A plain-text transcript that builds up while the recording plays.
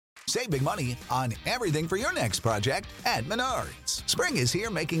Save big money on everything for your next project at Menards. Spring is here,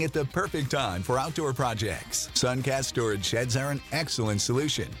 making it the perfect time for outdoor projects. Suncast storage sheds are an excellent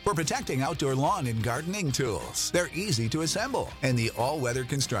solution for protecting outdoor lawn and gardening tools. They're easy to assemble, and the all-weather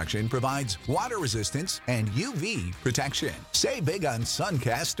construction provides water resistance and UV protection. Save big on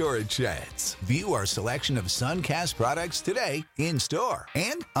Suncast storage sheds. View our selection of Suncast products today in store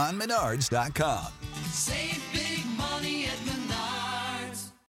and on Menards.com. Save big money at Menards.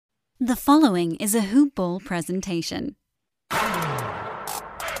 The following is a Hoop Ball presentation.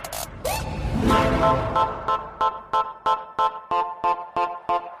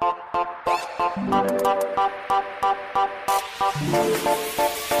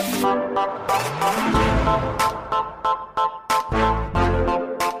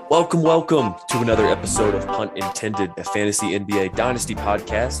 Welcome to another episode of Punt Intended, a fantasy NBA dynasty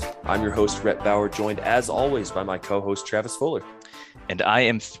podcast. I'm your host, Rhett Bauer, joined as always by my co-host, Travis Fuller. And I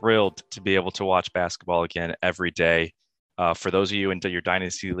am thrilled to be able to watch basketball again every day. For those of you into your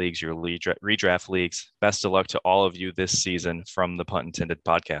dynasty leagues, your redraft leagues, best of luck to all of you this season from the Punt Intended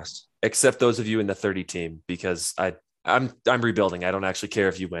podcast. Except those of you in the 30 team, because I'm rebuilding. I don't actually care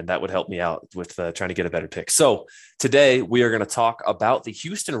if you win. That would help me out with trying to get a better pick. So today we are going to talk about the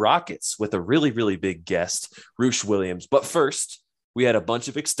Houston Rockets with a really, really big guest, Roosh Williams. But first, we had a bunch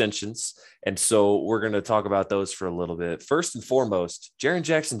of extensions, and so we're going to talk about those for a little bit. First and foremost, Jaren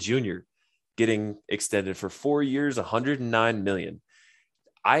Jackson Jr. getting extended for 4 years, $109 million.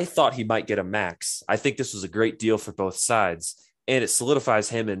 I thought he might get a max. I think this was a great deal for both sides, and it solidifies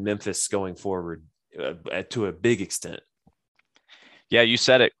him in Memphis going forward to a big extent. Yeah, you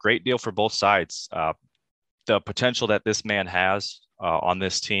said it. Great deal for both sides. The potential that this man has on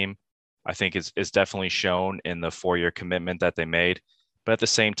this team, I think is definitely shown in the 4-year commitment that they made. But at the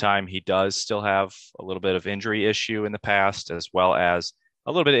same time, he does still have a little bit of injury issue in the past, as well as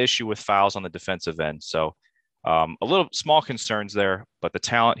a little bit of issue with fouls on the defensive end. So a little small concerns there, but the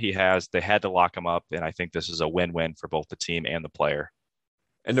talent he has, they had to lock him up. And I think this is a win-win for both the team and the player.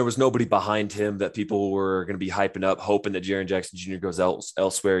 And there was nobody behind him that people were going to be hyping up, hoping that Jaren Jackson Jr. goes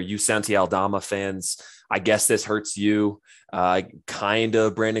elsewhere. You Santi Aldama fans, I guess this hurts you. Kind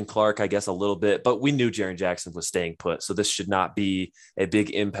of Brandon Clark, I guess a little bit, but we knew Jaren Jackson was staying put. So this should not be a big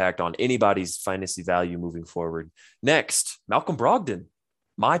impact on anybody's fantasy value moving forward. Next, Malcolm Brogdon,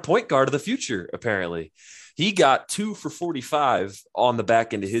 my point guard of the future, apparently. He got 2 for $45 on the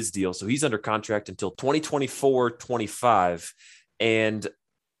back end of his deal. So he's under contract until 2024-25. And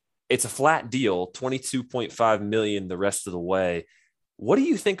it's a flat deal, $22.5 million the rest of the way. What do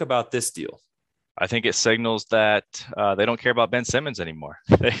you think about this deal? I think it signals that they don't care about Ben Simmons anymore.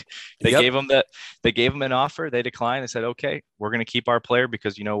 They gave him that. They gave him an offer. They declined. They said, "Okay, we're going to keep our player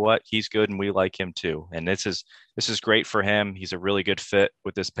because you know what? He's good and we like him too." And this is great for him. He's a really good fit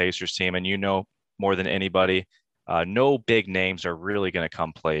with this Pacers team. And you know more than anybody, no big names are really going to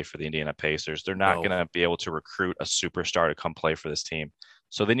come play for the Indiana Pacers. They're not going to be able to recruit a superstar to come play for this team.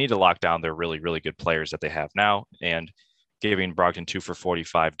 So they need to lock down their really, really good players that they have now. And giving Brogdon 2 for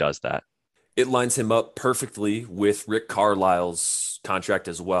 $45 does that. It lines him up perfectly with Rick Carlisle's contract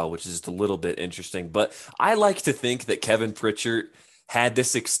as well, which is just a little bit interesting. But I like to think that Kevin Pritchard had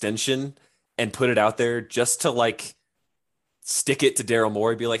this extension and put it out there just to stick it to Daryl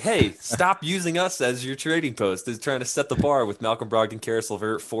Morey, be like, hey, stop using us as your trading post. They're trying to set the bar with Malcolm Brogdon, Karis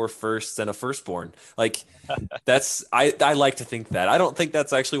LeVert, 4 firsts and a firstborn. I like to think that. I don't think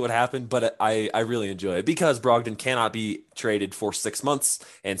that's actually what happened, but I really enjoy it because Brogdon cannot be traded for 6 months,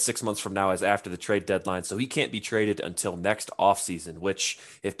 and 6 months from now is after the trade deadline. So he can't be traded until next offseason, which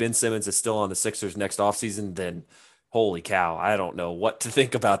if Ben Simmons is still on the Sixers next offseason, then holy cow, I don't know what to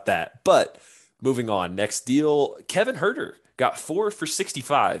think about that. But moving on, next deal, Kevin Huerter got 4 for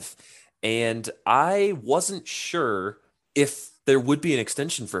 $65, and I wasn't sure if there would be an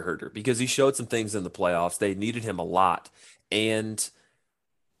extension for Huerter because he showed some things in the playoffs. They needed him a lot, and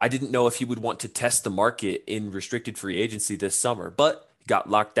I didn't know if he would want to test the market in restricted free agency this summer, but got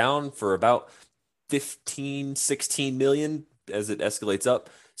locked down for about 16 million as it escalates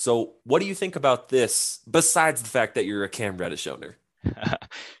up. So what do you think about this, besides the fact that you're a Cam Reddish owner?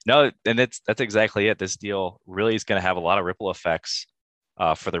 No, and that's exactly it. This deal really is going to have a lot of ripple effects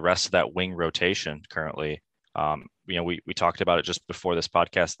for the rest of that wing rotation currently. We talked about it just before this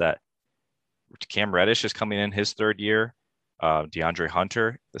podcast that Cam Reddish is coming in his 3rd year. DeAndre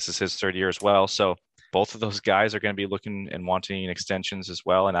Hunter, this is his 3rd year as well. So both of those guys are going to be looking and wanting extensions as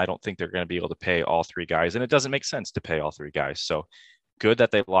well. And I don't think they're going to be able to pay all 3 guys. And it doesn't make sense to pay all 3 guys. So good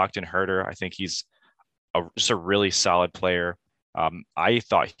that they locked in Huerter. I think he's just a really solid player. I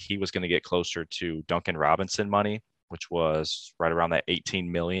thought he was going to get closer to Duncan Robinson money which was right around that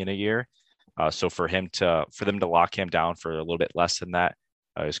 18 million a year. So for them to lock him down for a little bit less than that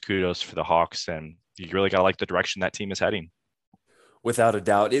is kudos for the Hawks. And you really got to like the direction that team is heading. Without a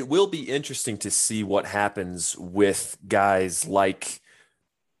doubt. It will be interesting to see what happens with guys like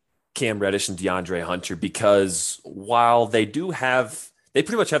Cam Reddish and DeAndre Hunter, because while they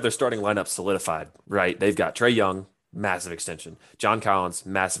pretty much have their starting lineup solidified, right? They've got Trae Young, massive extension. John Collins,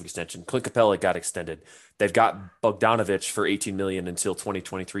 massive extension. Clint Capella got extended. They've got Bogdanovich for 18 million until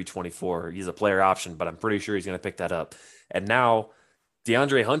 2023-24. He's a player option, but I'm pretty sure he's going to pick that up. And now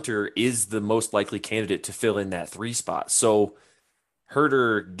DeAndre Hunter is the most likely candidate to fill in that 3 spot. So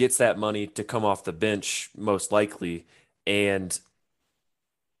Herter gets that money to come off the bench, most likely, and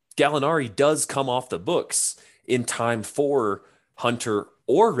Gallinari does come off the books in time for Hunter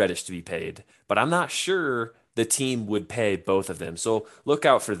or Reddish to be paid, but I'm not sure the team would pay both of them. So look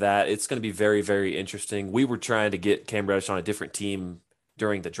out for that. It's going to be very, very interesting. We were trying to get Cam Reddish on a different team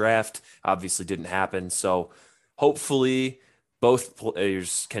during the draft. Obviously didn't happen. So hopefully both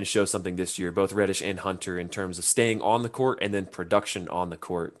players can show something this year, both Reddish and Hunter, in terms of staying on the court and then production on the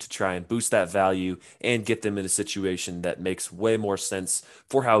court to try and boost that value and get them in a situation that makes way more sense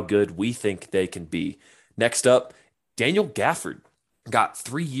for how good we think they can be. Next up, Daniel Gafford got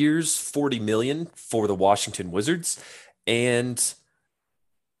 3 years, 40 million for the Washington Wizards. And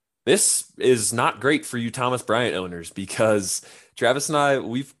this is not great for you Thomas Bryant owners, because Travis and I,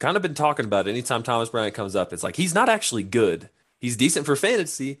 we've kind of been talking about it. Anytime Thomas Bryant comes up, it's like, he's not actually good. He's decent for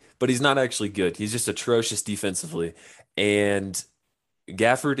fantasy, but he's not actually good. He's just atrocious defensively. And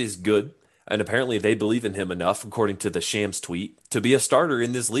Gafford is good. And apparently they believe in him enough, according to the Shams tweet, to be a starter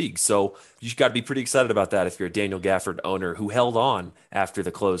in this league. So you've got to be pretty excited about that if you're a Daniel Gafford owner who held on after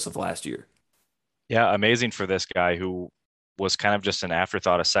the close of last year. Yeah, amazing for this guy who was kind of just an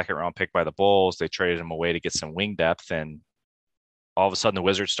afterthought, a second-round pick by the Bulls. They traded him away to get some wing depth, and all of a sudden the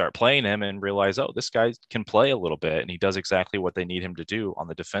Wizards start playing him and realize, oh, this guy can play a little bit, and he does exactly what they need him to do on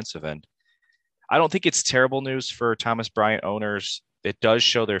the defensive end. I don't think it's terrible news for Thomas Bryant owners. It does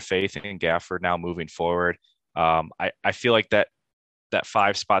show their faith in Gafford now moving forward. I feel like that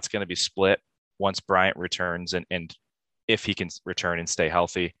 5 spot's going to be split once Bryant returns, and if he can return and stay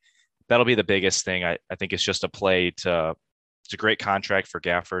healthy. That'll be the biggest thing. I think it's just a play it's a great contract for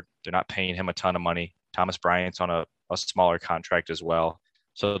Gafford. They're not paying him a ton of money. Thomas Bryant's on a smaller contract as well.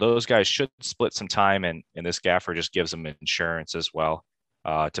 So those guys should split some time, and this Gafford just gives them insurance as well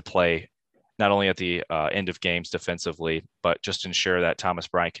to play not only at the end of games defensively, but just ensure that Thomas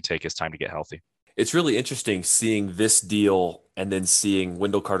Bryant can take his time to get healthy. It's really interesting seeing this deal and then seeing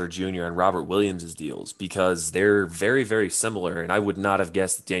Wendell Carter Jr. and Robert Williams' deals, because they're very, very similar. And I would not have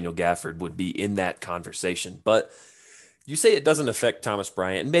guessed that Daniel Gafford would be in that conversation. But you say it doesn't affect Thomas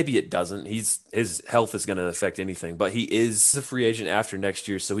Bryant, and maybe it doesn't. His health is going to affect anything, but he is a free agent after next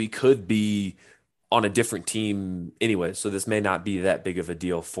year, so he could be on a different team anyway. So this may not be that big of a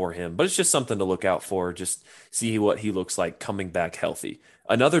deal for him, but it's just something to look out for. Just see what he looks like coming back healthy.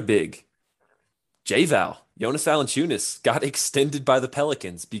 Another big, J-Val, Jonas Valanciunas got extended by the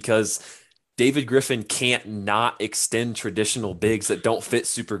Pelicans because David Griffin can't not extend traditional bigs that don't fit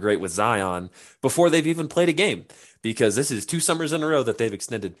super great with Zion before they've even played a game, because this is 2 summers in a row that they've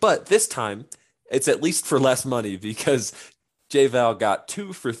extended. But this time it's at least for less money, because J-Val got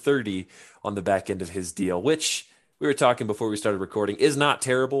 2 for 30 on the back end of his deal, which we were talking before we started recording is not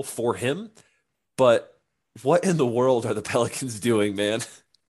terrible for him. But what in the world are the Pelicans doing, man?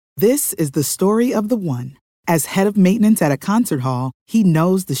 This is the story of the one. As head of maintenance at a concert hall, he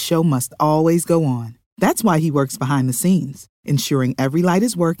knows the show must always go on. That's why he works behind the scenes, ensuring every light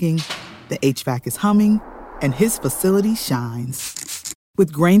is working, the HVAC is humming, and his facility shines.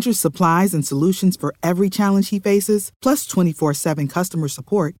 With Grainger's supplies and solutions for every challenge he faces, plus 24/7 customer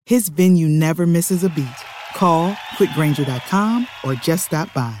support, his venue never misses a beat. Call quickgrainger.com or just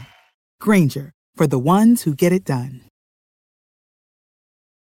stop by. Grainger, for the ones who get it done.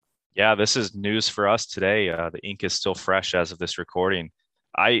 Yeah, this is news for us today. The ink is still fresh as of this recording.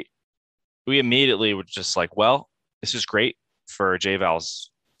 We immediately were just like, well, this is great for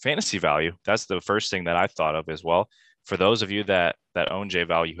J-Val's fantasy value. That's the first thing that I thought of as well. For those of you that own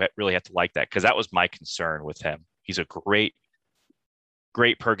J-Val, you really have to like that, because that was my concern with him. He's a great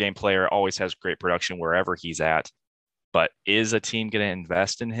per game player, always has great production wherever he's at. But is a team going to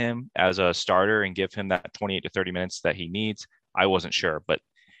invest in him as a starter and give him that 28 to 30 minutes that he needs? I wasn't sure, but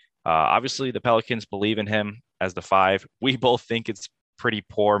obviously the Pelicans believe in him as the 5. We both think it's pretty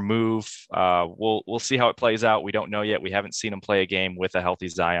poor move. We'll see how it plays out. We don't know yet. We haven't seen him play a game with a healthy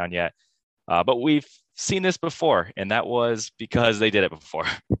Zion yet, but we've seen this before, and that was because they did it before.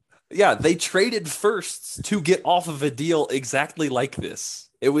 Yeah, they traded firsts to get off of a deal exactly like this.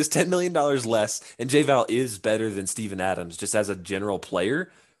 It was $10 million less, and J-Val is better than Steven Adams just as a general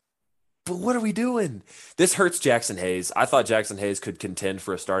player. But what are we doing? This hurts Jackson Hayes. I thought Jackson Hayes could contend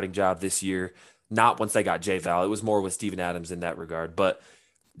for a starting job this year, not once they got J-Val. It was more with Steven Adams in that regard. But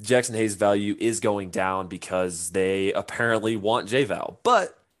Jackson Hayes' value is going down because they apparently want J-Val.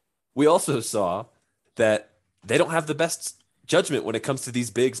 But we also saw that they don't have the best judgment when it comes to these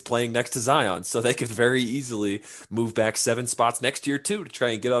bigs playing next to Zion. So they could very easily move back 7 spots next year too to try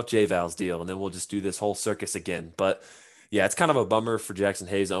and get off J-Val's deal. And then we'll just do this whole circus again. But yeah, it's kind of a bummer for Jackson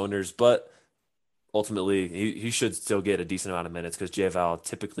Hayes owners, but ultimately he should still get a decent amount of minutes because J-Val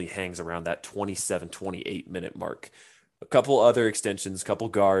typically hangs around that 27, 28 minute mark. A couple other extensions, couple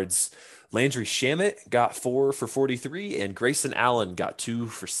guards. Landry Shamet got 4 for 43, and Grayson Allen got 2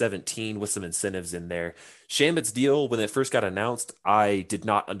 for 17 with some incentives in there. Shamet's deal, when it first got announced, I did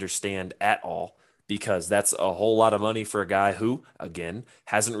not understand at all because that's a whole lot of money for a guy who, again,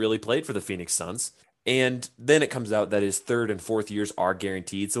 hasn't really played for the Phoenix Suns. And then it comes out that his 3rd and 4th years are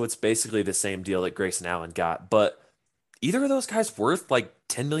guaranteed. So it's basically the same deal that Grayson Allen got. But either of those guys worth like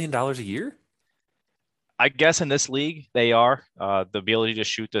 $10 million a year? I guess in this league, they are. The ability to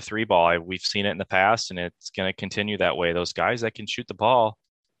shoot the 3 ball, we've seen it in the past, and it's going to continue that way. Those guys that can shoot the ball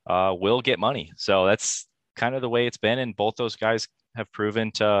will get money. So that's kind of the way it's been. And both those guys have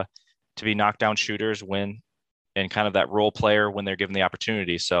proven to be knockdown shooters and kind of that role player when they're given the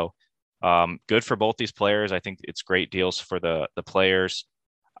opportunity. So good for both these players. I think it's great deals for the players.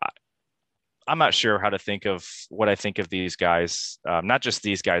 I'm not sure how to think of what I think of these guys, not just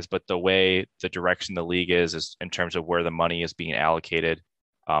these guys, but the way the direction the league is in terms of where the money is being allocated,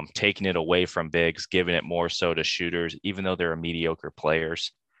 taking it away from bigs, giving it more so to shooters, even though they're mediocre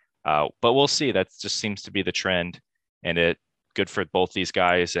players. But we'll see. That just seems to be the trend, and it good for both these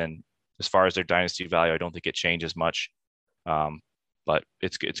guys. And as far as their dynasty value, I don't think it changes much, but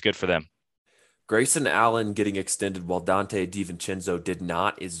it's good for them. Grayson Allen getting extended while Dante DiVincenzo did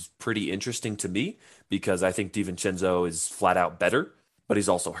not is pretty interesting to me because I think DiVincenzo is flat out better, but he's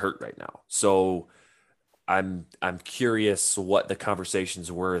also hurt right now. So I'm curious what the conversations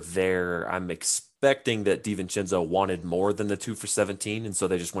were there. I'm expecting that DiVincenzo wanted more than the 2 for 17, and so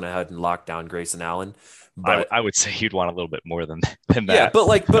they just went ahead and locked down Grayson Allen. But I would say you'd want a little bit more than that.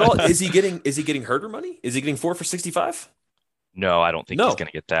 Yeah, is he getting herder money? Is he getting 4 for 65? No, I don't think he's going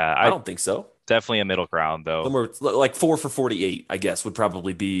to get that. I don't think so. Definitely a middle ground, though. Somewhere like 4 for 48, I guess, would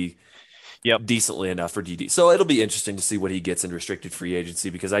probably be decently enough for DD. So it'll be interesting to see what he gets in restricted free agency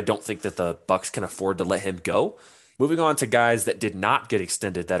because I don't think that the Bucks can afford to let him go. Moving on to guys that did not get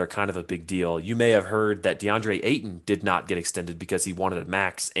extended that are kind of a big deal. You may have heard that DeAndre Ayton did not get extended because he wanted a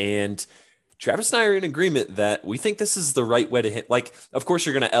max. And Travis and I are in agreement that we think this is the right way to hit. Like, of course,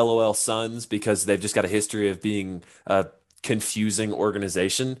 you're going to LOL Suns because they've just got a history of being a confusing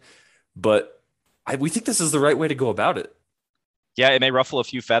organization. But we think this is the right way to go about it. Yeah, it may ruffle a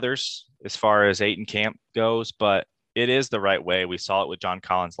few feathers as far as Ayton camp goes, but it is the right way. We saw it with John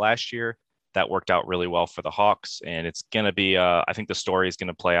Collins last year. That worked out really well for the Hawks, and it's going to be, I think the story is going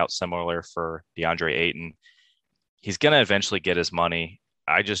to play out similar for DeAndre Ayton. He's going to eventually get his money.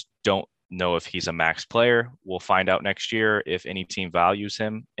 I just don't know if he's a max player. We'll find out next year if any team values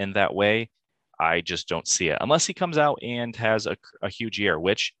him in that way. I just don't see it unless he comes out and has a huge year,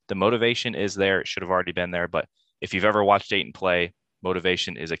 which the motivation is there. It should have already been there. But if you've ever watched Ayton play,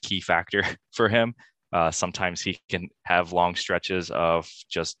 motivation is a key factor for him. Sometimes he can have long stretches of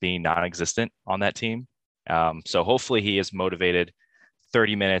just being non-existent on that team. So hopefully he is motivated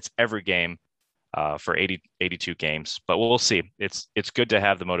 30 minutes every game for 82 games. But we'll see. It's good to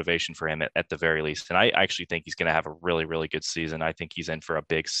have the motivation for him at the very least. And I actually think he's going to have a really, really good season. I think he's in for a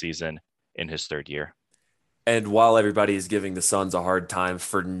big season in his 3rd year. And while everybody is giving the Suns a hard time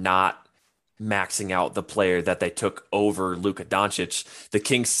for not maxing out the player that they took over Luka Doncic, the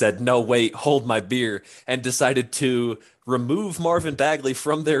Kings said, no, wait, hold my beer, and decided to remove Marvin Bagley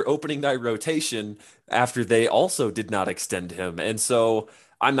from their opening night rotation after they also did not extend him. And so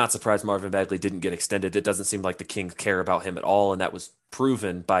I'm not surprised Marvin Bagley didn't get extended. It doesn't seem like the Kings care about him at all, and that was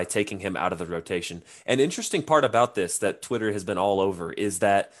proven by taking him out of the rotation. An interesting part about this that Twitter has been all over is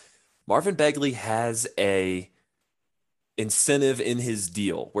that Marvin Bagley has a incentive in his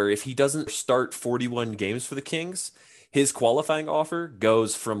deal where if he doesn't start 41 games for the Kings, his qualifying offer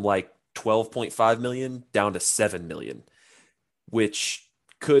goes from like 12.5 million down to 7 million, which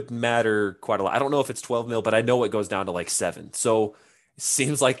could matter quite a lot. I don't know if it's 12 mil, but I know it goes down to like 7. So it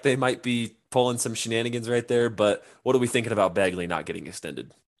seems like they might be pulling some shenanigans right there. But what are we thinking about Bagley not getting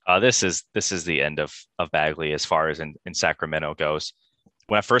extended? This is the end of Bagley as far as in Sacramento goes.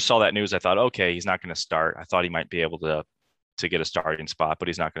 when I first saw that news, I thought, okay, he's not going to start. I thought he might be able to get a starting spot, but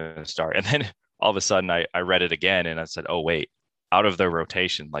he's not going to start. And then all of a sudden I read it again and I said, oh, wait, out of their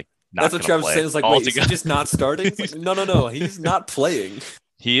rotation, like not that's what Travis was saying. It's like, wait, is he just not starting? It's like, no, he's not playing.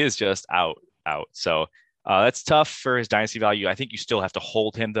 He is just out. So that's tough for his dynasty value. I think you still have to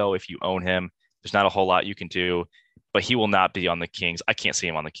hold him, though, if you own him. There's not a whole lot you can do, but he will not be on the Kings. I can't see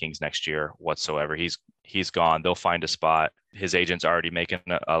him on the Kings next year whatsoever. He's gone. They'll find a spot. His agent's already making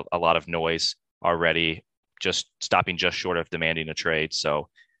a lot of noise already, just stopping just short of demanding a trade. So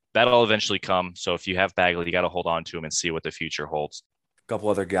that'll eventually come. So if you have Bagley, you got to hold on to him and see what the future holds. Couple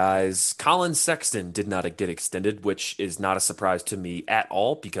other guys. Colin Sexton did not get extended, which is not a surprise to me at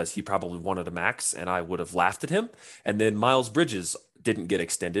all because he probably wanted a max and I would have laughed at him. And then Miles Bridges didn't get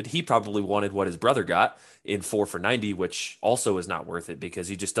extended. He probably wanted what his brother got in 4 for $90, which also is not worth it because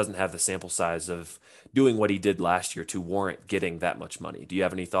he just doesn't have the sample size of doing what he did last year to warrant getting that much money. Do you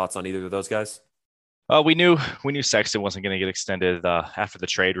have any thoughts on either of those guys? We knew Sexton wasn't going to get extended after the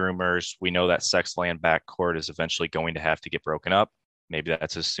trade rumors. We know that Sexland backcourt is eventually going to have to get broken up. Maybe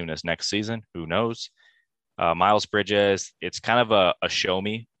that's as soon as next season. Who knows? Miles Bridges, it's kind of a show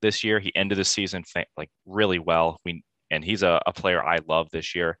me this year. He ended the season like really well. And he's a player I love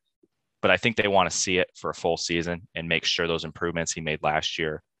this year, but I think they want to see it for a full season and make sure those improvements he made last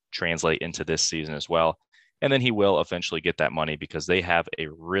year translate into this season as well. And then he will eventually get that money because they have a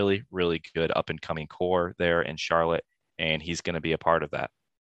really, really good up and coming core there in Charlotte, and he's going to be a part of that.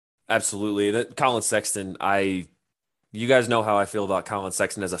 Absolutely. Colin Sexton, you guys know how I feel about Colin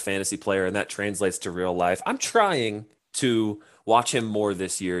Sexton as a fantasy player, and that translates to real life. I'm trying to watch him more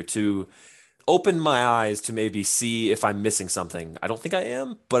this year to open my eyes to maybe see if I'm missing something. I don't think I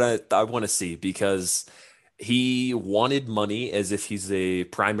am, but I want to see because he wanted money as if he's a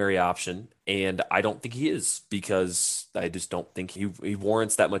primary option, and I don't think he is because I just don't think he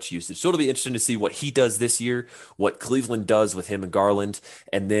warrants that much usage. So it'll be interesting to see what he does this year, what Cleveland does with him and Garland,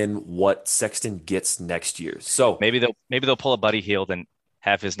 and then what Sexton gets next year. So maybe they'll pull a Buddy Hield and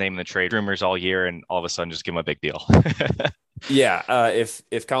have his name in the trade rumors all year, and all of a sudden just give him a big deal. Yeah,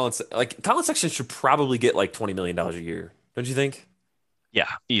 if Colin Sexton should probably get like $20 million a year, don't you think? Yeah,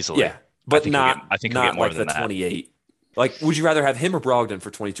 easily. Yeah, but I think not more like than the 28. Like, would you rather have him or Brogdon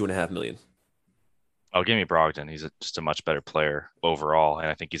for $22.5 million? Oh, give me Brogdon. He's just a much better player overall, and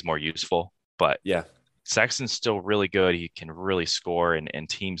I think he's more useful. But yeah, Sexton's still really good. He can really score, and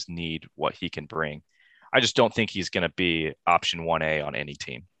teams need what he can bring. I just don't think he's going to be option 1A on any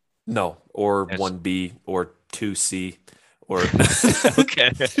team. No, or 1B or 2C. Or okay,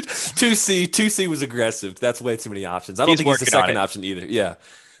 2C was aggressive. That's way too many options. I don't think he's the second option either. Yeah,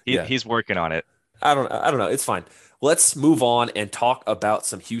 he's working on it. I don't know. It's fine. Let's move on and talk about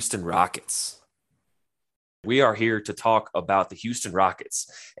some Houston Rockets. We are here to talk about the Houston Rockets,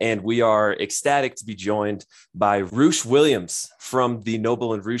 and we are ecstatic to be joined by Roosh Williams from the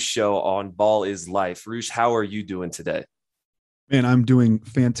Noble and Roosh show on Ball is Life. Roosh, how are you doing today? Man, I'm doing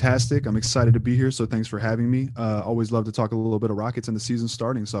fantastic. I'm excited to be here. So thanks for having me. Always love to talk a little bit of Rockets and the season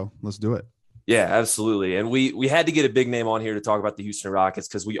starting. So let's do it. Yeah, absolutely. And we had to get a big name on here to talk about the Houston Rockets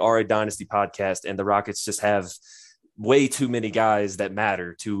because we are a dynasty podcast and the Rockets just have way too many guys that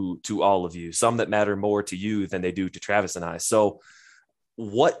matter to all of you, some that matter more to you than they do to Travis and I. So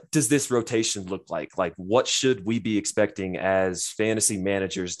what does this rotation look like? Like, what should we be expecting as fantasy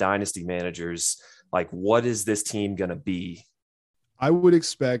managers, dynasty managers? Like, what is this team going to be? I would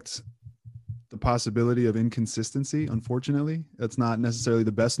expect the possibility of inconsistency. Unfortunately, that's not necessarily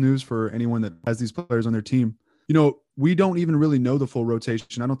the best news for anyone that has these players on their team. You know, we don't even really know the full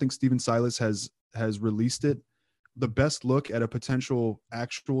rotation. I don't think Stephen Silas has released it. The best look at a potential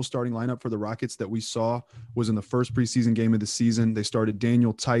actual starting lineup for the Rockets that we saw was in the first preseason game of the season. They started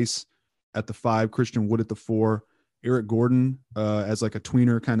Daniel Tice at the 5, Christian Wood at the 4, Eric Gordon as like a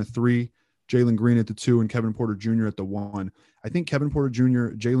tweener kind of 3, Jalen Green at the 2, and Kevin Porter Jr. at the 1. I think Kevin Porter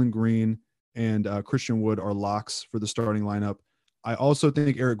Jr., Jalen Green, and Christian Wood are locks for the starting lineup. I also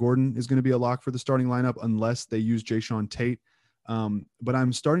think Eric Gordon is going to be a lock for the starting lineup unless they use Jayshawn Tate. But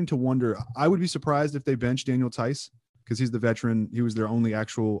I'm starting to wonder, I would be surprised if they bench Daniel Tice because he's the veteran. He was their only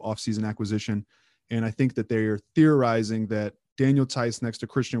actual offseason acquisition. And I think that they're theorizing that Daniel Tice next to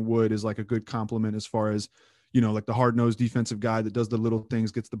Christian Wood is like a good complement as far as, you know, like the hard-nosed defensive guy that does the little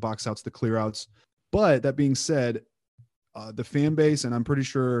things, gets the box outs, the clear outs. But that being said, the fan base, and I'm pretty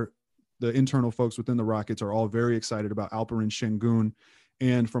sure the internal folks within the Rockets are all very excited about Alperen Şengün.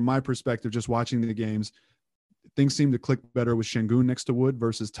 And from my perspective, just watching the games, things seem to click better with Şengün next to Wood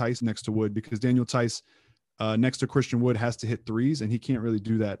versus Tice next to Wood, because Daniel Tice next to Christian Wood has to hit threes, and he can't really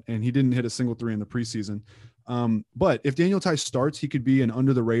do that. And he didn't hit a single 3 in the preseason. But if Daniel Tice starts, he could be an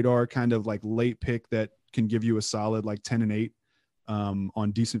under the radar kind of like late pick that can give you a solid like 10-8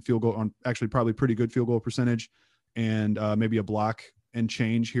 on decent field goal, on actually probably pretty good field goal percentage, and maybe a block and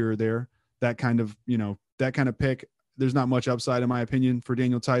change here or there. That kind of pick. There's not much upside in my opinion for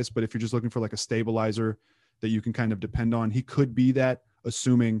Daniel Tice, but if you're just looking for like a stabilizer that you can kind of depend on, he could be that,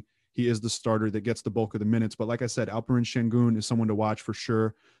 assuming he is the starter that gets the bulk of the minutes. But like I said, Alperen Şengün is someone to watch for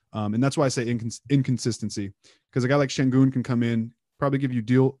sure. And that's why I say inconsistency, because a guy like Şengün can come in, probably give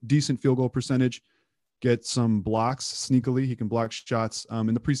you decent field goal percentage, get some blocks sneakily. He can block shots.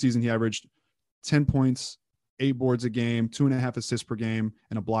 In the preseason, he averaged 10 points, 8 boards a game, 2.5 assists per game,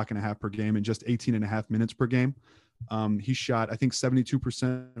 and a block and a half per game in just 18.5 minutes per game. He shot, I think,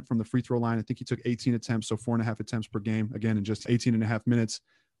 72% from the free throw line. I think he took 18 attempts, so 4.5 attempts per game, again, in just 18.5 minutes.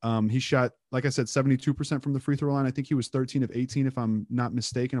 He shot, like I said, 72% from the free throw line. I think he was 13 of 18, if I'm not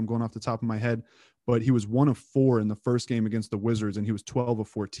mistaken. I'm going off the top of my head, but he was 1 of 4 in the first game against the Wizards, and he was 12 of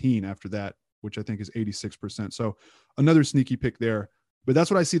 14 after that, which I think is 86%. So another sneaky pick there. But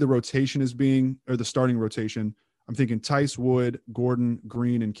that's what I see the rotation as being, or the starting rotation. I'm thinking Tice, Wood, Gordon,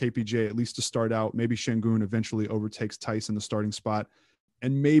 Green, and KPJ, at least to start out. Maybe Şengün eventually overtakes Tice in the starting spot.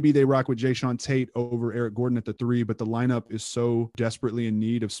 And maybe they rock with Jae'Sean Tate over Eric Gordon at the 3, but the lineup is so desperately in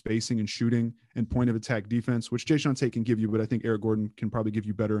need of spacing and shooting and point of attack defense, which Jae'Sean Tate can give you, but I think Eric Gordon can probably give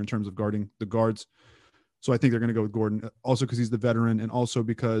you better in terms of guarding the guards. So I think they're going to go with Gordon, also because he's the veteran, and also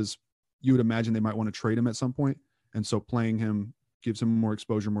because you would imagine they might want to trade him at some point. And so playing him gives him more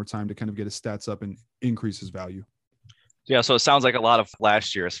exposure, more time to kind of get his stats up and increase his value. Yeah, so it sounds like a lot of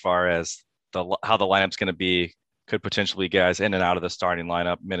last year as far as how the lineup's going to be. Could potentially guys in and out of the starting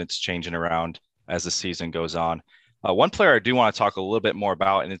lineup, minutes changing around as the season goes on. One player I do want to talk a little bit more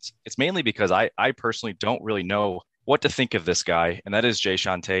about, and it's mainly because I personally don't really know what to think of this guy, and that is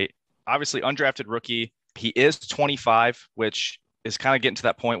Jae'Sean Tate. Obviously, undrafted rookie. He is 25, which is kind of getting to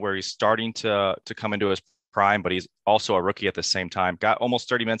that point where he's starting to come into his prime, but he's also a rookie at the same time. Got almost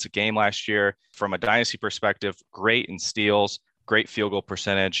 30 minutes a game last year. From a dynasty perspective, great in steals, great field goal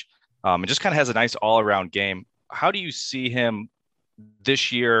percentage, and just kind of has a nice all-around game. How do you see him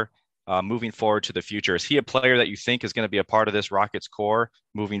this year moving forward to the future? Is he a player that you think is going to be a part of this Rockets core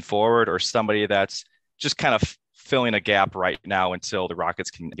moving forward, or somebody that's just kind of filling a gap right now until the Rockets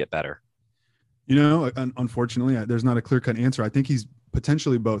can get better? Unfortunately, there's not a clear-cut answer. I think he's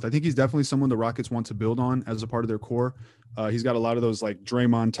potentially both. I think he's definitely someone the Rockets want to build on as a part of their core. He's got a lot of those like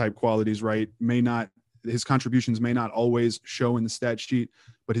Draymond type qualities, right? His contributions may not always show in the stat sheet,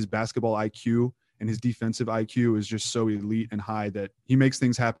 but his basketball IQ and his defensive IQ is just so elite and high that he makes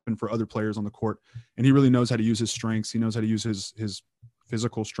things happen for other players on the court. And he really knows how to use his strengths. He knows how to use his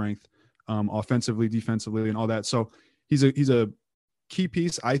physical strength, offensively, defensively, and all that. So he's a key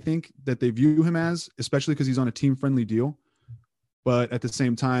piece, I think, that they view him as, especially because he's on a team-friendly deal. But at the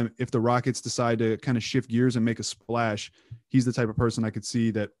same time, if the Rockets decide to kind of shift gears and make a splash, he's the type of person I could see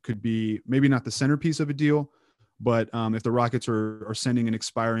that could be maybe not the centerpiece of a deal, but if the Rockets are sending an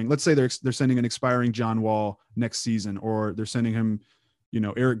expiring, let's say they're sending an expiring John Wall next season, or they're sending him,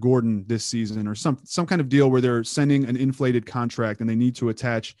 Eric Gordon this season, or some kind of deal where they're sending an inflated contract and they need to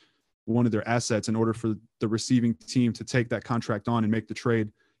attach one of their assets in order for the receiving team to take that contract on and make the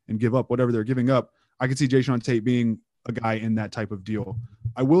trade and give up whatever they're giving up. I could see Jae'Sean Tate being a guy in that type of deal.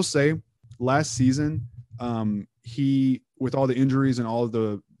 I will say last season, he, with all the injuries and all of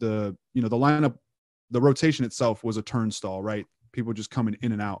the lineup, the rotation itself was a turnstile, right? People just coming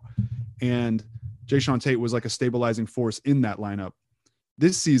in and out. And Jae'Sean Tate was like a stabilizing force in that lineup.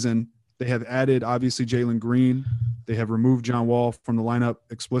 This season, they have added, obviously, Jalen Green. They have removed John Wall from the lineup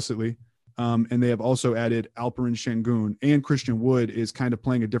explicitly. And they have also added Alperen Şengün, and Christian Wood is kind of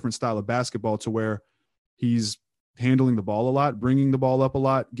playing a different style of basketball to where he's handling the ball a lot, bringing the ball up a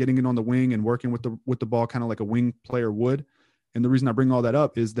lot, getting it on the wing and working with the ball kind of like a wing player would. And the reason I bring all that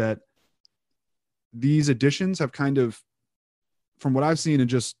up is that these additions have kind of, from what I've seen in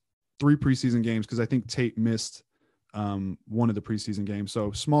just 3 preseason games, because I think Tate missed one of the preseason games,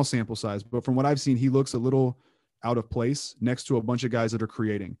 so small sample size, but from what I've seen, he looks a little out of place next to a bunch of guys that are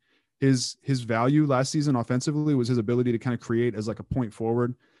creating. His value last season offensively was his ability to kind of create as like a point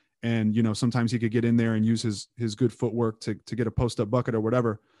forward. And, sometimes he could get in there and use his good footwork to get a post-up bucket or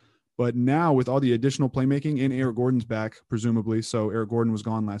whatever. But now with all the additional playmaking, and Eric Gordon's back, presumably. So Eric Gordon was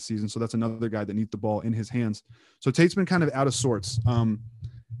gone last season. So that's another guy that needs the ball in his hands. So Tate's been kind of out of sorts.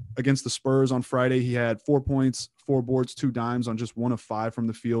 Against the Spurs on Friday, he had 4 points, 4 boards, 2 dimes on just 1 of 5 from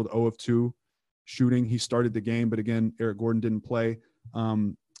the field, 0 of 2 shooting. He started the game, but again, Eric Gordon didn't play.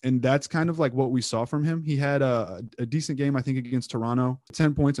 And that's kind of like what we saw from him. He had a decent game, I think, against Toronto,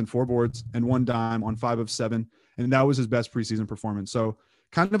 10 points and 4 boards and 1 dime on 5 of 7. And that was his best preseason performance. So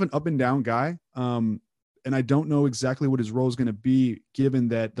kind of an up and down guy. And I don't know exactly what his role is going to be, given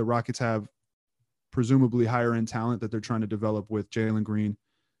that the Rockets have presumably higher end talent that they're trying to develop with Jalen Green,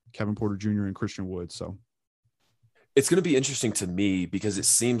 Kevin Porter Jr., and Christian Wood. So it's going to be interesting to me because it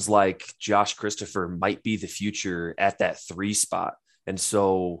seems like Josh Christopher might be the future at that 3 spot. And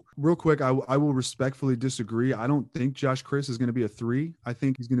so real quick, I will respectfully disagree. I don't think Josh Chris is going to be a 3. I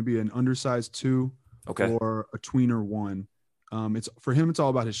think he's going to be an undersized 2 or a tweener 1. It's for him, it's all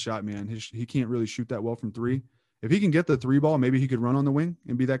about his shot, man. He can't really shoot that well from 3. If he can get the 3 ball, maybe he could run on the wing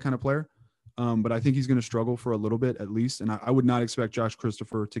and be that kind of player. But I think he's going to struggle for a little bit at least. And I would not expect Josh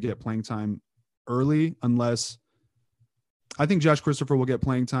Christopher to get playing time early unless I think Josh Christopher will get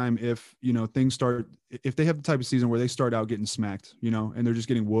playing time if, things start, if they have the type of season where they start out getting smacked, and they're just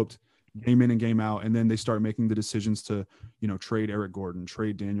getting whooped game in and game out. And then they start making the decisions to, trade Eric Gordon,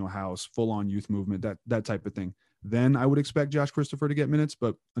 trade Daniel House, full on youth movement, that type of thing. Then I would expect Josh Christopher to get minutes.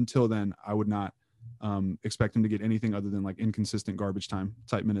 But until then, I would not expect him to get anything other than like inconsistent garbage time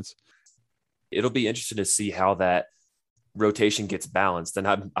type minutes. It'll be interesting to see how that rotation gets balanced. And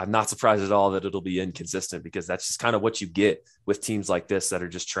I'm not surprised at all that it'll be inconsistent, because that's just kind of what you get with teams like this that are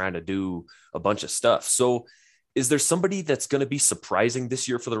just trying to do a bunch of stuff. So is there somebody that's going to be surprising this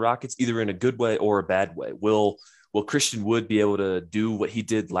year for the Rockets, either in a good way or a bad way? Will Christian Wood be able to do what he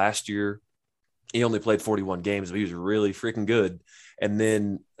did last year? He only played 41 games, but he was really freaking good. And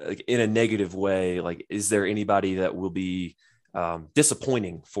then in a negative way, like, is there anybody that will be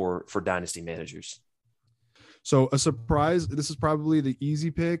disappointing for dynasty managers? So a surprise, this is probably the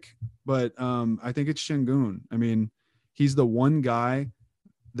easy pick, but I think it's Şengün. I mean, he's the one guy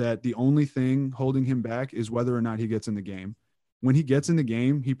that the only thing holding him back is whether or not he gets in the game. When he gets in the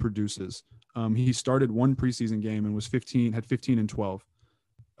game, he produces. He started one preseason game and had 15 and 12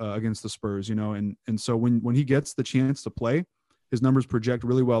 against the Spurs, and so when he gets the chance to play, his numbers project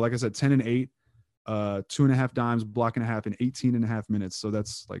really well. Like I said, 10 and 8, 2.5 dimes, block and a half in 18 and a half minutes. So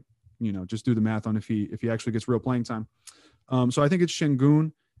that's like, just do the math on if he actually gets real playing time. So I think it's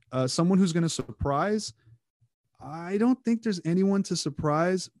Şengün. Someone who's going to surprise. I don't think there's anyone to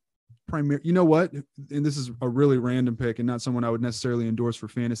surprise. You know what? And this is a really random pick and not someone I would necessarily endorse for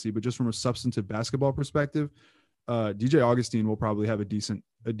fantasy, but just from a substantive basketball perspective, DJ Augustine will probably have a decent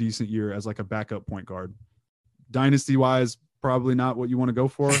year as like a backup point guard. Dynasty wise, probably not what you want to go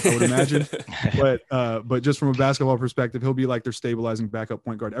for, I would imagine. But just from a basketball perspective, he'll be like their stabilizing backup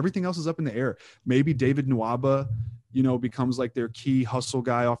point guard. Everything else is up in the air. Maybe David Nwaba, becomes like their key hustle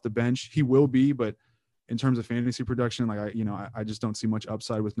guy off the bench. He will be, but in terms of fantasy production, like I just don't see much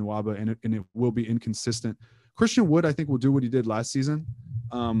upside with Nwaba, and it will be inconsistent. Christian Wood, I think, will do what he did last season.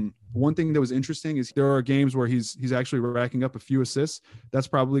 One thing that was interesting is there are games where he's actually racking up a few assists. That's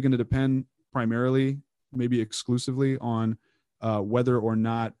probably going to depend primarily, maybe exclusively, on whether or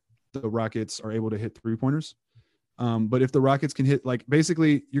not the Rockets are able to hit 3-pointers. But if the Rockets can hit, like,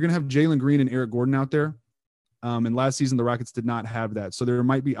 basically you're going to have Jalen Green and Eric Gordon out there. And last season, the Rockets did not have that. So there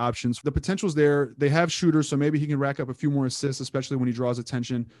might be options. The potential's there. They have shooters, so maybe he can rack up a few more assists, especially when he draws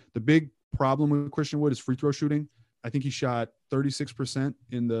attention. The big problem with Christian Wood is free throw shooting. I think he shot 36%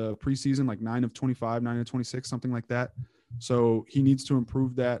 in the preseason, like 9 of 25, 9 of 26, something like that. So he needs to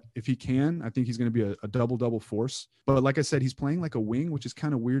improve that. If he can, I think he's going to be a double-double force. But like I said, he's playing like a wing, which is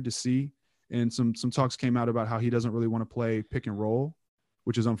kind of weird to see. And some talks came out about how he doesn't really want to play pick and roll,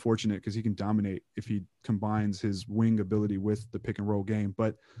 which is unfortunate because he can dominate if he combines his wing ability with the pick and roll game.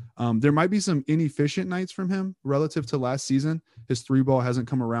 But there might be some inefficient nights from him relative to last season. His 3-ball hasn't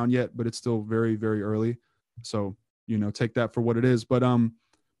come around yet, but it's still very, very early. So, take that for what it is. But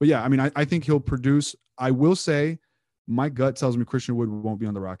yeah, I mean, I think he'll produce. I will say my gut tells me Christian Wood won't be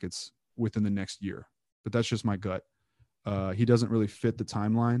on the Rockets within the next year, but that's just my gut. He doesn't really fit the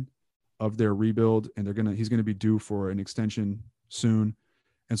timeline of their rebuild, and he's going to be due for an extension soon.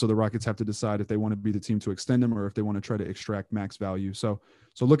 And so the Rockets have to decide if they want to be the team to extend him or if they want to try to extract max value. So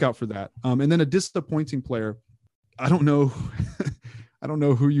look out for that. And then a disappointing player. I don't know. I don't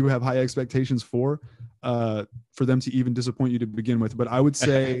know who you have high expectations for them to even disappoint you to begin with. But I would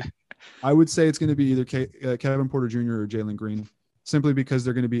say it's going to be either Kevin Porter Jr. or Jalen Green, simply because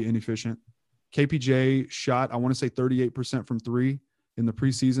they're going to be inefficient. KPJ shot, I want to say 38% from 3 in the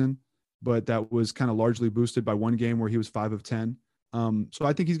preseason, but that was kind of largely boosted by one game where he was 5 of 10. So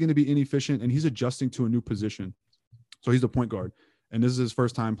I think he's going to be inefficient, and he's adjusting to a new position. So he's the point guard, and this is his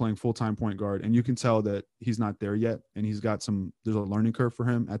first time playing full-time point guard. And you can tell that he's not there yet. And there's a learning curve for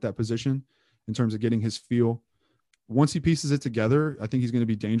him at that position in terms of getting his feel. once he pieces it together, I think he's going to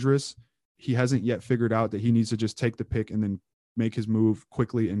be dangerous. He hasn't yet figured out that he needs to just take the pick and then make his move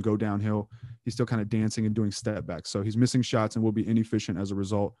quickly and go downhill. He's still kind of dancing and doing step backs. So he's missing shots and will be inefficient as a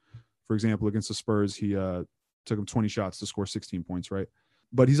result. For example, against the Spurs, he took him 20 shots to score 16 points, right?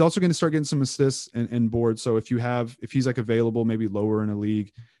 But he's also going to start getting some assists and boards. So if he's like available, maybe lower in a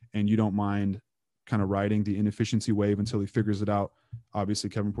league, and you don't mind kind of riding the inefficiency wave until he figures it out, obviously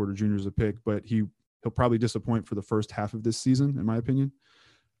Kevin Porter Jr. is a pick, but he'll probably disappoint for the first half of this season, in my opinion.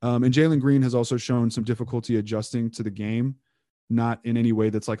 And Jalen Green has also shown some difficulty adjusting to the game, not in any way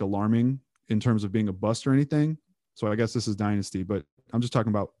that's like alarming in terms of being a bust or anything. So I guess this is dynasty, but I'm just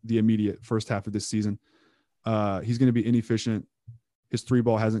talking about the immediate first half of this season. He's going to be inefficient. His three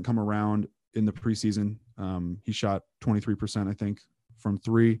ball hasn't come around in the preseason. He shot 23%, I think, from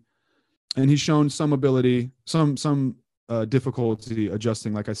three. And he's shown some ability, some difficulty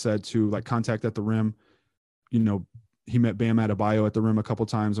adjusting, like I said, to like contact at the rim. You know, he met Bam Adebayo at the rim a couple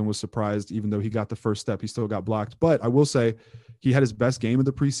times and was surprised. Even though he got the first step, he still got blocked. But I will say he had his best game of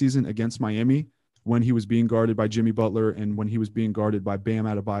the preseason against Miami when he was being guarded by Jimmy Butler and when he was being guarded by Bam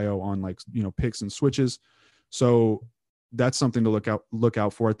Adebayo on like, you know, picks and switches. So that's something to look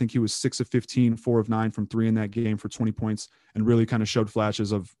out for. I think he was 6 of 15, 4 of 9 from three in that game for 20 points and really kind of showed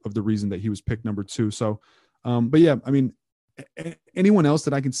flashes of the reason that he was picked number 2. So, but yeah, I mean, anyone else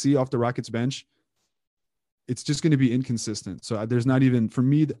that I can see off the Rockets bench, it's just going to be inconsistent. So there's not even, for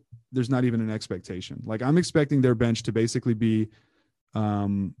me, there's not even an expectation. Like I'm expecting their bench to basically be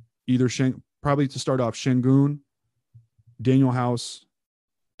either probably to start off Şengün, Daniel House,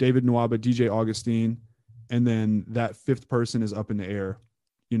 David Nwaba, DJ Augustine, and then that fifth person is up in the air.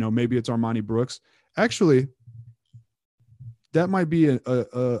 You know, maybe it's Armani Brooks. Actually, that might be an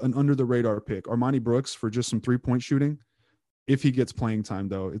under the radar pick. Armani Brooks for just some 3-point shooting. If he gets playing time,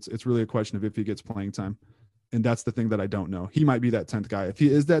 though, it's really a question of if he gets playing time. And that's the thing that I don't know. He might be that 10th guy. If he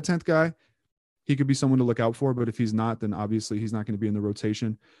is that 10th guy, he could be someone to look out for. But if he's not, then obviously he's not going to be in the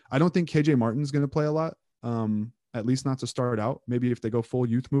rotation. I don't think KJ Martin's going to play a lot, at least not to start out. Maybe if they go full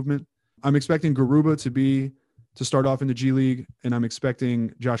youth movement. I'm expecting Garuba to start off in the G League, and I'm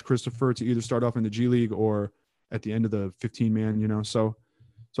expecting Josh Christopher to either start off in the G League or at the end of the 15-man, you know. So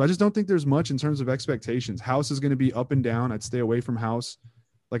I just don't think there's much in terms of expectations. House is going to be up and down. I'd stay away from House.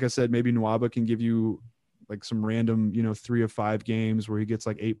 Like I said, maybe Nwaba can give you like some random, you know, 3 of 5 games where he gets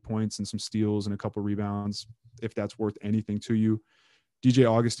like 8 points and some steals and a couple rebounds, if that's worth anything to you.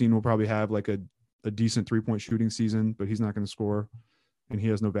 DJ Augustine will probably have like a decent 3-point shooting season, but he's not going to score. And he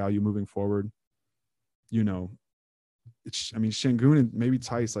has no value moving forward. You know, Şengün and maybe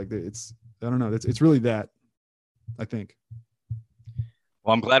Tice, like I don't know. It's really that, I think.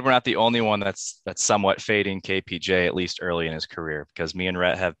 Well, I'm glad we're not the only one that's somewhat fading KPJ, at least early in his career, because me and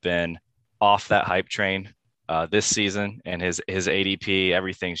Rhett have been off that hype train this season, and his ADP,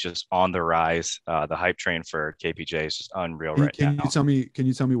 everything's just on the rise. The hype train for KPJ is just unreal now. Can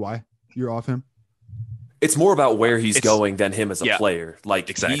you tell me why you're off him? It's more about where he's going than him as a player.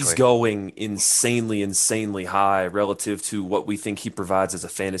 Like exactly. He's going insanely high relative to what we think he provides as a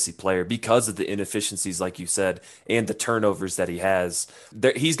fantasy player because of the inefficiencies, like you said, and the turnovers that he has.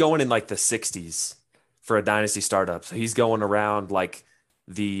 He's going in like the 60s for a dynasty startup. So he's going around like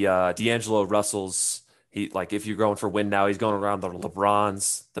the D'Angelo Russells. Like if you're going for win now, he's going around the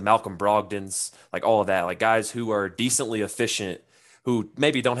LeBrons, the Malcolm Brogdons, like all of that, like guys who are decently efficient, who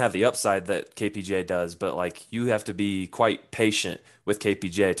maybe don't have the upside that KPJ does, but like you have to be quite patient with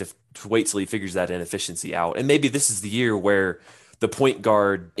KPJ to wait till he figures that inefficiency out. And maybe this is the year where the point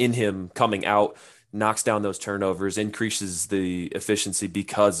guard in him coming out knocks down those turnovers, increases the efficiency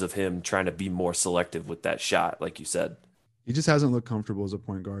because of him trying to be more selective with that shot, like you said. He just hasn't looked comfortable as a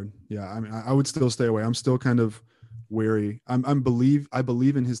point guard. Yeah, I mean, I would still stay away. I'm still kind of wary. I believe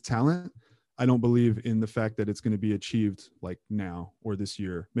in his talent. I don't believe in the fact that it's going to be achieved like now or this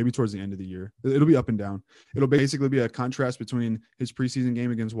year, maybe towards the end of the year. It'll be up and down. It'll basically be a contrast between his preseason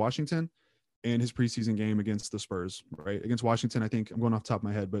game against Washington and his preseason game against the Spurs, right? Against Washington, I think I'm going off the top of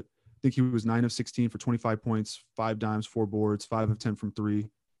my head, but I think he was 9 of 16 for 25 points, 5 dimes, 4 boards, 5 of 10 from 3.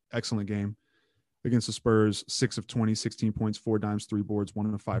 Excellent game. Against the Spurs, 6 of 20, 16 points, 4 dimes, 3 boards,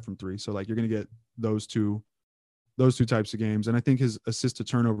 1 of 5 from 3. So like you're going to get those two types of games. And I think his assist to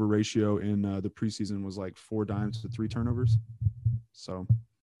turnover ratio in the preseason was like 4 dimes to 3 turnovers. So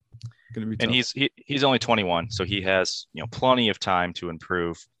going to be tough. And he's only 21, so he has, you know, plenty of time to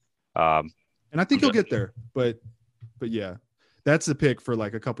improve. And I think he'll get there, but yeah, that's the pick for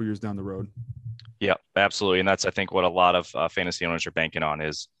like a couple years down the road. Yeah, absolutely. And that's, I think, what a lot of fantasy owners are banking on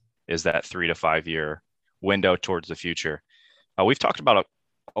is that 3 to 5 year window towards the future. We've talked about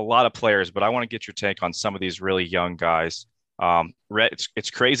a lot of players, but I want to get your take on some of these really young guys. Rhett,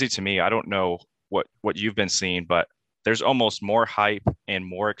 it's crazy to me. I don't know what you've been seeing, but there's almost more hype and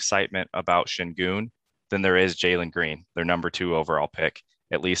more excitement about Şengün than there is Jalen Green, their number 2 overall pick,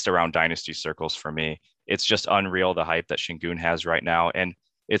 at least around dynasty circles for me. It's just unreal, the hype that Şengün has right now. And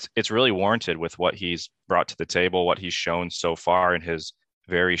it's really warranted with what he's brought to the table, what he's shown so far in his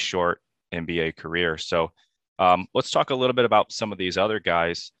very short NBA career. So let's talk a little bit about some of these other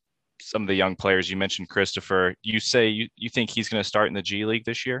guys, some of the young players. You mentioned Christopher. You say you think he's going to start in the G League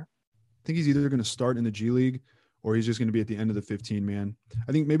this year? I think he's either going to start in the G League or he's just going to be at the end of the 15 man.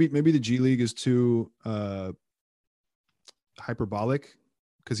 I think maybe the G League is too hyperbolic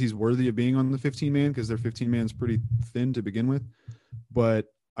because he's worthy of being on the 15 man because their 15 man is pretty thin to begin with. But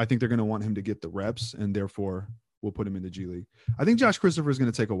I think they're going to want him to get the reps and therefore we'll put him in the G League. I think Josh Christopher is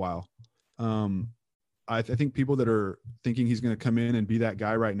going to take a while. I think people that are thinking he's going to come in and be that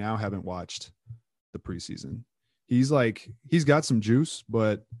guy right now haven't watched the preseason. He's got some juice,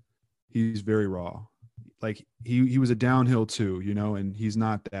 but he's very raw. Like he was a downhill too, and he's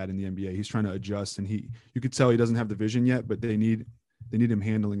not that in the NBA. He's trying to adjust and you could tell he doesn't have the vision yet, but they need him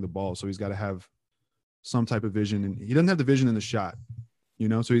handling the ball. So he's got to have some type of vision, and he doesn't have the vision in the shot,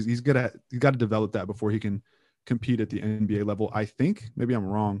 so he's got to develop that before he can compete at the NBA level. I think maybe I'm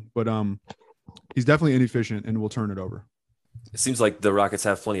wrong, but he's definitely inefficient and will turn it over. It seems like the Rockets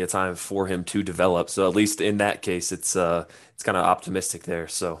have plenty of time for him to develop. So at least in that case, it's kind of optimistic there.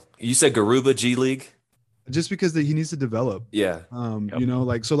 So you said Garuba G League? Just because he needs to develop. Yeah.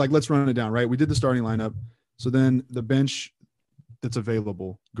 Yep. Let's run it down, right? We did the starting lineup. So then the bench that's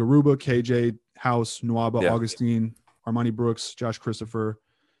available: Garuba, KJ, House, Nwaba, Yeah. Augustine, Armani Brooks, Josh Christopher,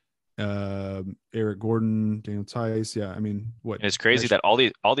 Eric Gordon, Daniel Tice. Yeah. I mean, what? And it's crazy that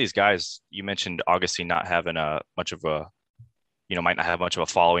all these guys, you mentioned Augustine not having might not have much of a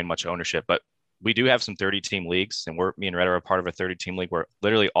following, much ownership, but we do have some 30-team leagues, and me and Red are a part of a 30-team league where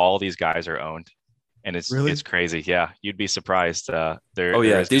literally all these guys are owned. And it's crazy. Yeah. You'd be surprised.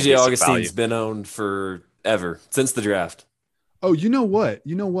 DJ Augustine's been owned forever, since the draft. Oh, you know what?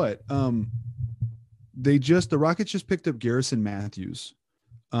 The Rockets just picked up Garrison Matthews.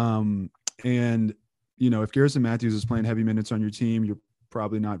 And if Garrison Matthews is playing heavy minutes on your team, you're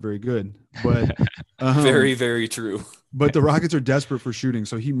probably not very good, but very, very true. But the Rockets are desperate for shooting.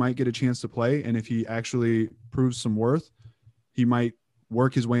 So he might get a chance to play. And if he actually proves some worth, he might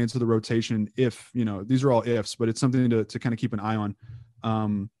work his way into the rotation. If, these are all ifs, but it's something to kind of keep an eye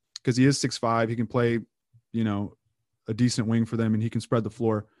on. Cause he is 6'5". He can play, a decent wing for them and he can spread the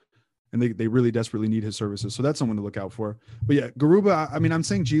floor. And they really desperately need his services. So that's someone to look out for. But yeah, Garuba, I'm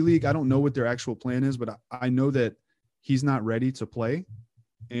saying G League. I don't know what their actual plan is, but I know that he's not ready to play.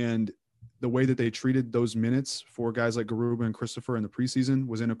 And the way that they treated those minutes for guys like Garuba and Christopher in the preseason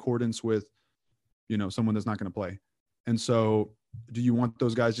was in accordance with, someone that's not going to play. And so do you want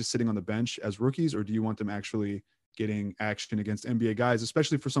those guys just sitting on the bench as rookies, or do you want them actually getting action against NBA guys,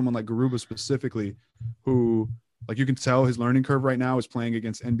 especially for someone like Garuba specifically, who, like, you can tell his learning curve right now is playing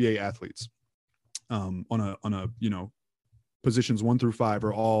against NBA athletes on a positions 1 through 5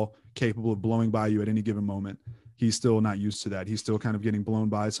 are all capable of blowing by you at any given moment. He's still not used to that. He's still kind of getting blown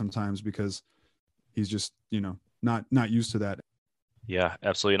by sometimes because he's just, not used to that. Yeah,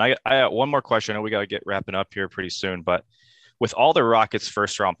 absolutely. And I got one more question. I know we got to get wrapping up here pretty soon, but with all the Rockets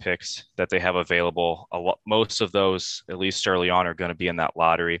first round picks that they have available, most of those, at least early on, are going to be in that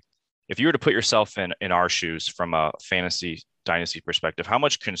lottery. If you were to put yourself in our shoes from a fantasy dynasty perspective, how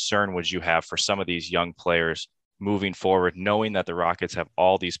much concern would you have for some of these young players moving forward, knowing that the Rockets have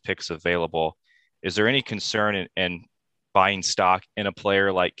all these picks available? Is there any concern in buying stock in a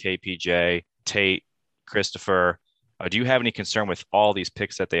player like KPJ, Tate, Christopher? Do you have any concern with all these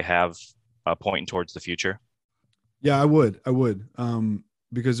picks that they have pointing towards the future? Yeah, I would.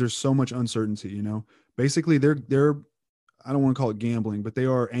 Because there's so much uncertainty, basically they're, I don't want to call it gambling, but they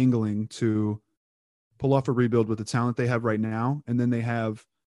are angling to pull off a rebuild with the talent they have right now. And then they have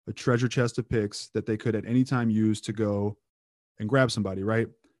a treasure chest of picks that they could at any time use to go and grab somebody, right?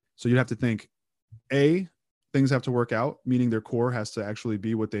 So you'd have to think, things have to work out, meaning their core has to actually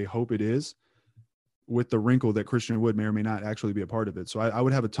be what they hope it is, with the wrinkle that Christian Wood may or may not actually be a part of it. So I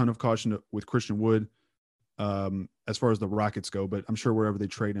would have a ton of caution with Christian Wood as far as the Rockets go, but I'm sure wherever they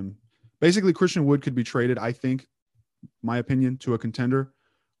trade him, basically Christian Wood could be traded, I think, my opinion, to a contender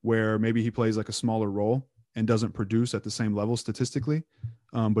where maybe he plays like a smaller role and doesn't produce at the same level statistically,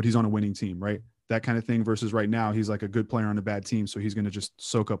 but he's on a winning team, right? That kind of thing versus right now, he's like a good player on a bad team. So he's going to just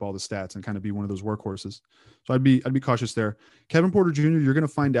soak up all the stats and kind of be one of those workhorses. So I'd be cautious there. Kevin Porter Jr., you're going to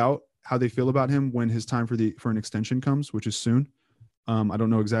find out how they feel about him when his time for an extension comes, which is soon. I don't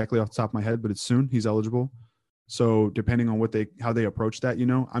know exactly off the top of my head, but it's soon. He's eligible. So depending on how they approach that,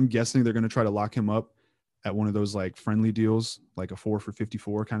 I'm guessing they're going to try to lock him up at one of those like friendly deals, like a 4 for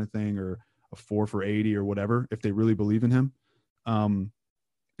 54 kind of thing, or a 4 for 80 or whatever, if they really believe in him,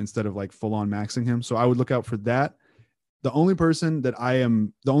 instead of like full on maxing him. So I would look out for that. The only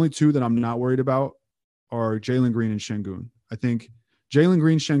two that I'm not worried about are Jalen Green and Şengün. I think Jalen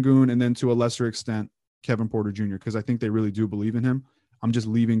Green, Şengün, and then to a lesser extent, Kevin Porter Jr., because I think they really do believe in him. I'm just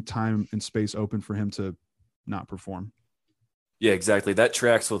leaving time and space open for him to not perform. Yeah, exactly. That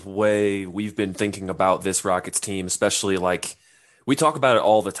tracks with way we've been thinking about this Rockets team, especially like we talk about it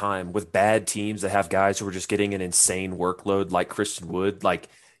all the time with bad teams that have guys who are just getting an insane workload like Christian Wood. Like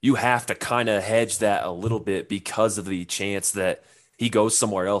you have to kind of hedge that a little bit because of the chance that he goes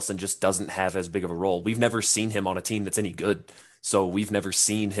somewhere else and just doesn't have as big of a role. We've never seen him on a team that's any good. So we've never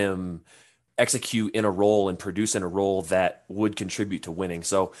seen him execute in a role and produce in a role that would contribute to winning.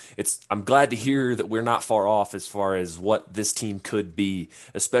 So I'm glad to hear that we're not far off as far as what this team could be,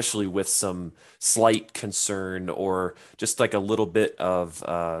 especially with some slight concern or just like a little bit of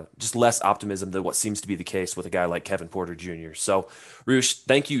just less optimism than what seems to be the case with a guy like Kevin Porter Jr. So Rush,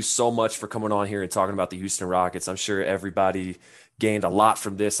 thank you so much for coming on here and talking about the Houston Rockets. I'm sure everybody gained a lot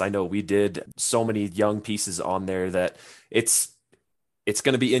from this. I know we did. So many young pieces on there that it's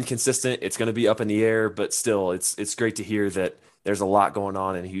going to be inconsistent. It's going to be up in the air, but still it's great to hear that there's a lot going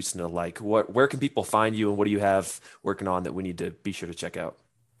on in Houston. Like where can people find you and what do you have working on that we need to be sure to check out?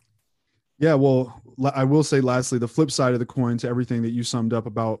 Yeah, well, I will say lastly, the flip side of the coin to everything that you summed up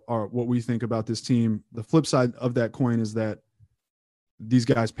about what we think about this team, the flip side of that coin is that these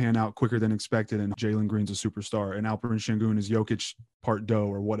guys pan out quicker than expected, and Jalen Green's a superstar, and Alperen Şengün is Jokic part dough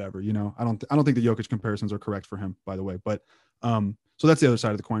or whatever. I don't think the Jokic comparisons are correct for him, by the way, but so that's the other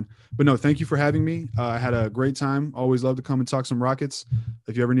side of the coin. But no, thank you for having me. I had a great time. Always love to come and talk some Rockets.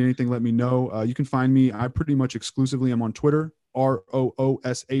 If you ever need anything, let me know. You can find me. I pretty much exclusively am on Twitter,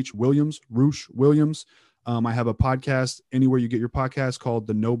 ROOSH Williams, Roosh Williams. I have a podcast anywhere you get your podcast called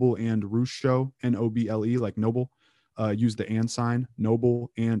The Noble and Roosh Show, Noble, like Noble. Use the and sign, Noble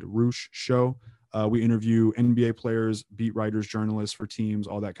and Roosh Show. We interview NBA players, beat writers, journalists for teams,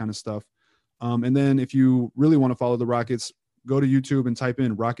 all that kind of stuff. And then if you really want to follow the Rockets, go to YouTube and type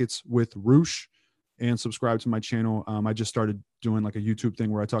in Rockets with Roosh and subscribe to my channel. I just started doing like a YouTube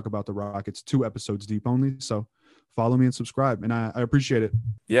thing where I talk about the Rockets 2 episodes deep only. So follow me and subscribe. And I appreciate it.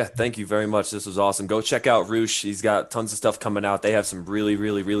 Yeah, thank you very much. This was awesome. Go check out Roosh. He's got tons of stuff coming out. They have some really,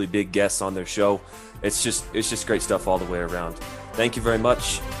 really, really big guests on their show. It's just great stuff all the way around. Thank you very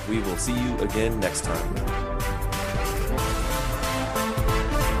much. We will see you again next time.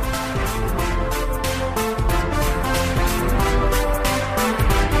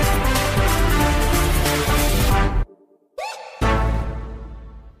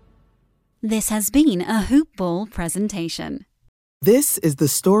 This has been a Hoop Ball presentation. This is the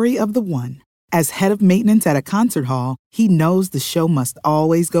story of the one. As head of maintenance at a concert hall, he knows the show must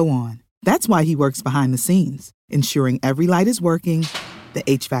always go on. That's why he works behind the scenes, ensuring every light is working, the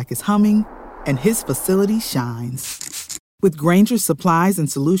HVAC is humming, and his facility shines. With Grainger's supplies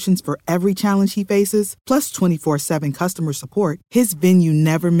and solutions for every challenge he faces, plus 24/7 customer support, his venue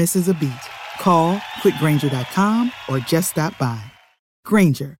never misses a beat. Call quickgrainger.com or just stop by.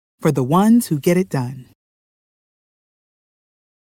 Grainger, for the ones who get it done.